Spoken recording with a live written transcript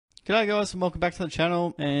G'day guys and welcome back to the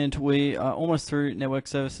channel, and we are almost through network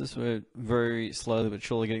services. We're very slowly but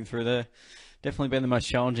surely getting through there. Definitely been the most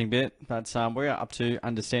challenging bit, but we're up to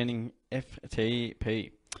understanding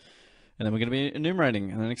FTP. And then we're going to be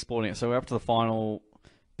enumerating and then exploiting it. So we're up to the final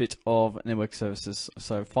bit of network services.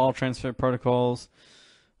 So file transfer protocols.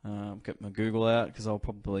 Get my Google out because I'll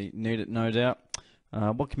probably need it, no doubt.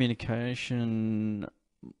 What communications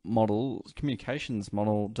model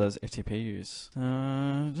does FTP use?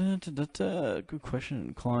 Good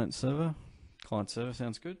question. Client server. Client server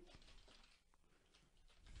sounds good.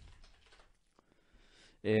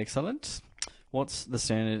 Excellent. What's the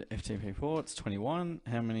standard FTP port? It's 21.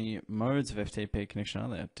 How many modes of FTP connection are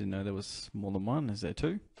there? Didn't know there was more than one. Is there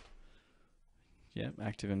two? Yeah,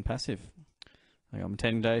 active and passive. I got my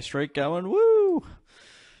 10-day streak going. Woo!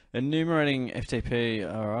 Enumerating FTP.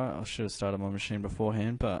 Alright, I should have started my machine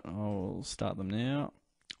beforehand, but I'll start them now.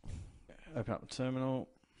 Open up the terminal.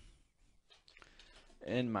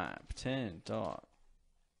 Nmap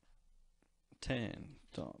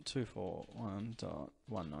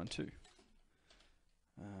 10.10.241.192.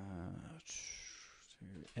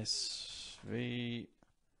 SV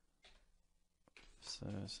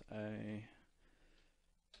says A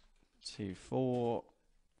T4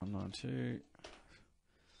 192.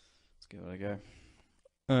 Let's give it a go.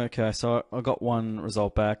 Okay, so I got one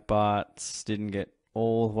result back, but didn't get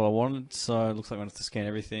all of what I wanted, so it looks like I'm going to have to scan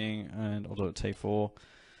everything, and I'll do it at T4.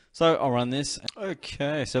 So I'll run this.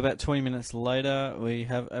 Okay, so about 20 minutes later, we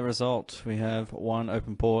have a result. We have one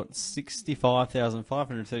open port,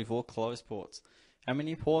 65,534 closed ports. How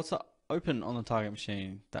many ports are open on the target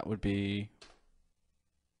machine? That would be,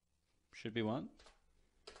 should be one.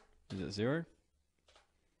 Is it zero?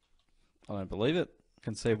 I don't believe it. I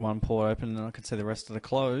can see one port open and I can see the rest of the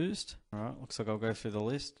closed. Alright, looks like I'll go through the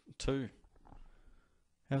list. Two.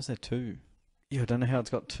 How's there two? Yeah, I don't know how it's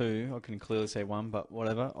got two. I can clearly say one, but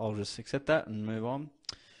whatever. I'll just accept that and move on.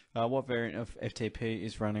 What variant of FTP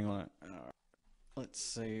is running on it? Let's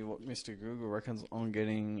see what Mr. Google reckons on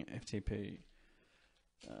getting FTP.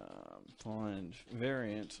 Find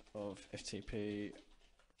variant of FTP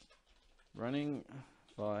running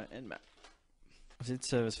by Nmap. What's its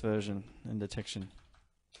service version and detection?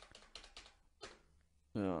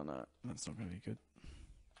 Oh no, that's not going to be good.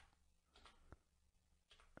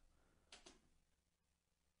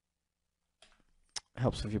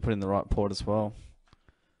 Helps if you put in the right port as well.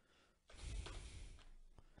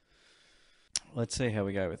 Let's see how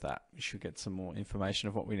we go with that. We should get some more information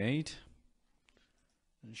of what we need.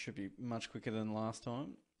 It should be much quicker than last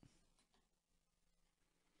time.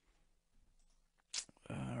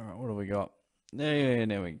 Alright, what do we got?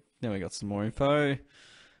 Now we got some more info.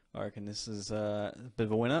 I reckon this is a bit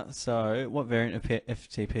of a winner. So, what variant of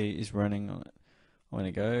FTP is running on it? I'm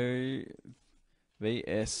going to go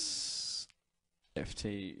VS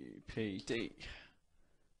FTPD.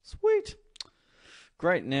 Sweet.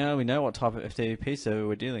 Great, now we know what type of FTP server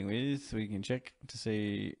we're dealing with. We can check to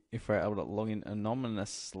see if we're able to log in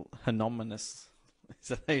anonymous. Is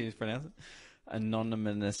that how you pronounce it?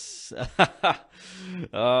 Anonymous.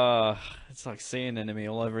 It's like seeing enemy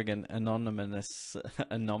all over again.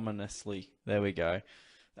 Anonymously. There we go.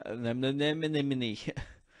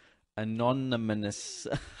 Anonymous.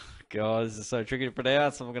 God, this is so tricky to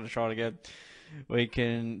pronounce. I'm going to try it again. We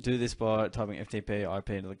can do this by typing FTP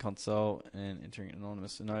IP into the console and entering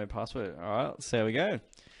anonymous no password. Alright, let's see how we go.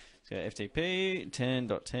 So FTP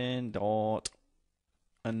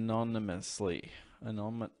 10.10.anonymously.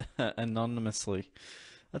 Anonymously.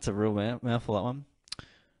 That's a real mouthful, that one.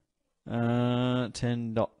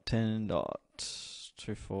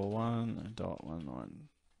 10.10.241.19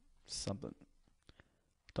 something.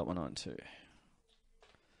 .192.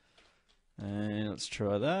 And let's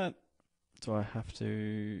try that. Do I have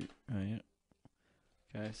to? Oh, yeah.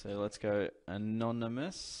 Okay, so let's go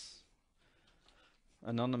anonymous.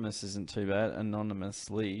 Anonymous isn't too bad.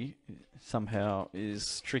 Anonymously somehow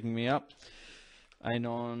is tricking me up.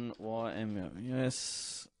 Anon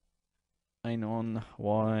YMOUS. Anon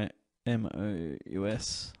YMOUS.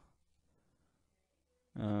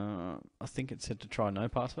 I think it said to try no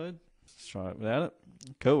password. Let's try it without it.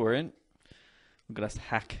 Cool, we're in. Look at us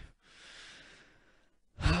hack.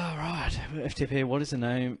 Alright, FTP, what is the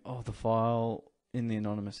name of the file in the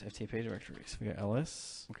anonymous FTP directory? So we go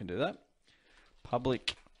ls, we can do that.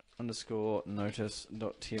 Public _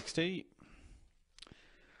 notice.txt.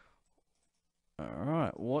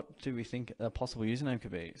 Alright, what do we think a possible username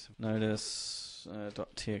could be? So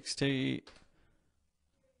notice.txt.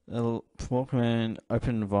 Form command,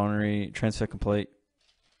 open binary, transfer complete,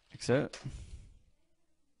 excerpt.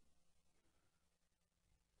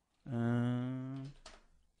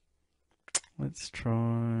 Let's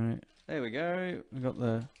try. There we go. We got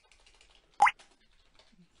the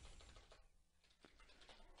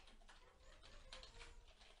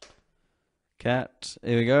cat.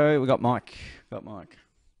 Here we go. We got Mike.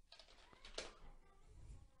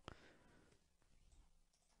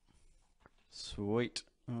 Sweet.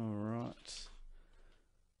 All right.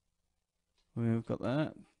 We've got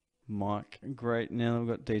that. Mike. Great. Now we've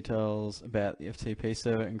got details about the FTP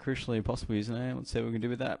server and crucially a possible username. Let's see what we can do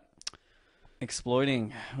with that.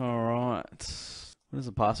 Exploiting. All right. What is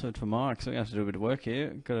the password for Mike? So we have to do a bit of work here.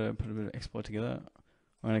 Got to put a bit of exploit together.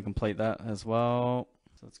 I'm going to complete that as well.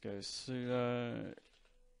 So let's go sudo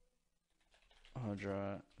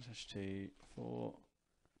hydra-t4.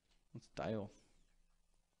 What's Dale?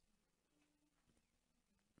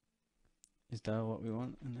 Is Dale what we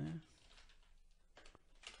want in there?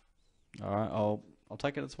 All right, I'll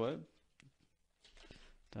take it as word.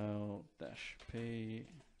 Dale-p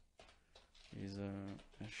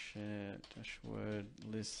user-share word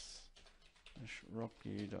list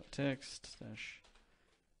rocku.text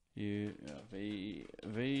u v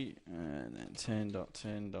and then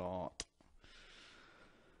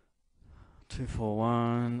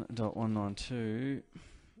 10.10.241.192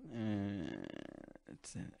 and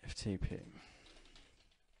it's an FTP.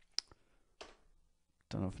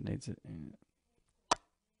 Don't know if it needs it in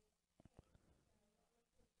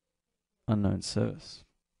unknown service.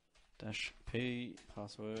 -p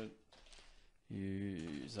password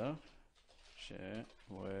user share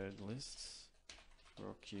word lists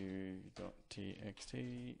rocku.txt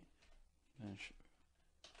dash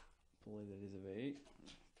believe that is a v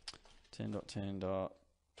 10.10.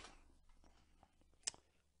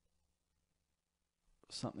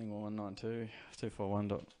 Something 192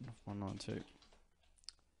 241.192.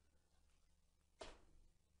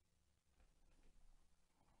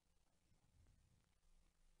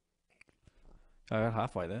 I got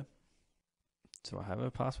halfway there. Do I have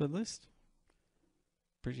a password list?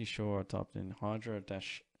 Pretty sure I typed in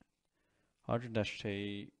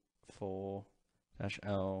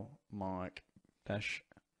hydra-t4-l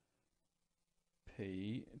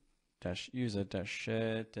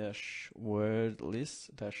mike-p-user-share-word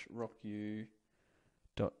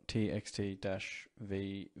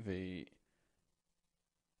list-rocku.txt-vv.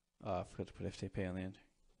 I forgot to put FTP on the end.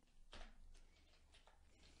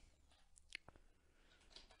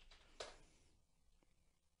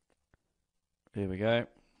 Here we go.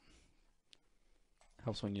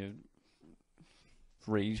 Helps when you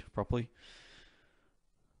read properly.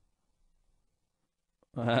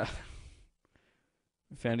 Found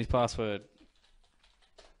his password.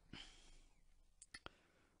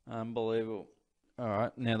 Unbelievable.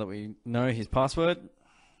 Alright, now that we know his password,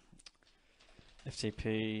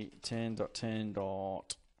 FTP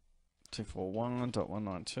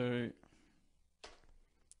 10.10.241.192.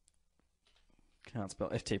 Can't spell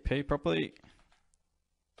FTP properly.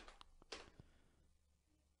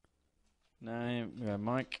 Name, we go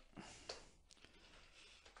Mike.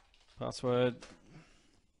 Password.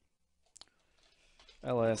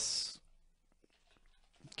 ls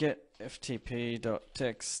get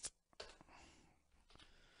ftp.text.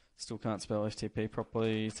 Still can't spell FTP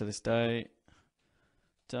properly to this day.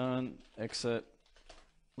 Done. Exit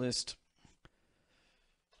list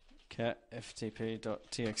cat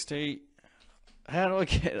ftp.txt. How do I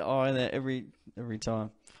get I in there every time?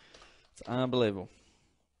 It's unbelievable.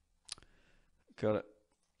 Got it.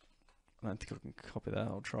 I don't think I can copy that.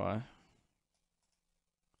 I'll try. I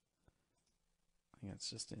think it's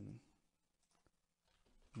just in.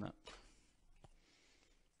 No.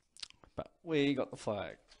 But we got the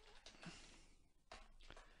flag.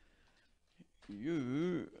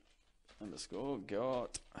 You underscore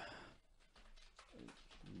got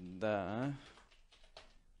the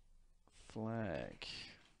flag.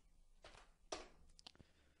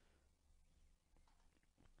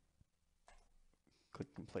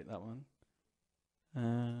 Could complete that one.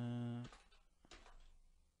 And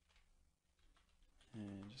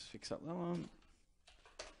just fix up that one.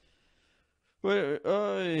 Wait,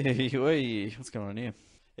 what's going on here?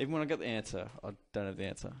 Even when I got the answer, I don't have the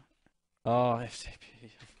answer. Oh,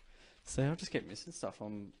 FTP. See, I just keep missing stuff.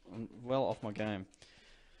 I'm well off my game.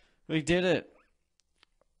 We did it.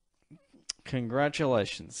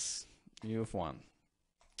 Congratulations. You have won.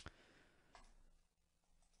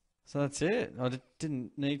 So that's it. I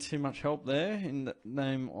didn't need too much help there in the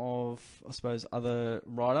name of, I suppose, other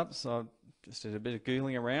write-ups. I just did a bit of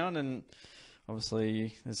Googling around, and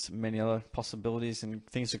obviously there's many other possibilities and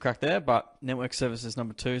things to crack there, but network services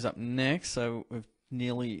number 2 is up next. So we've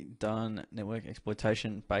nearly done network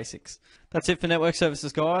exploitation basics. That's it for network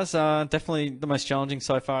services, guys. Definitely the most challenging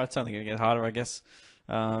so far. It's only going to get harder, I guess.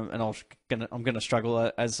 And I'm gonna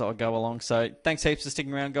struggle as I go along. So thanks heaps for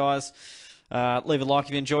sticking around, guys. Leave a like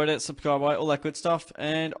if you enjoyed it, subscribe, all that good stuff,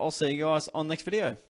 and I'll see you guys on the next video.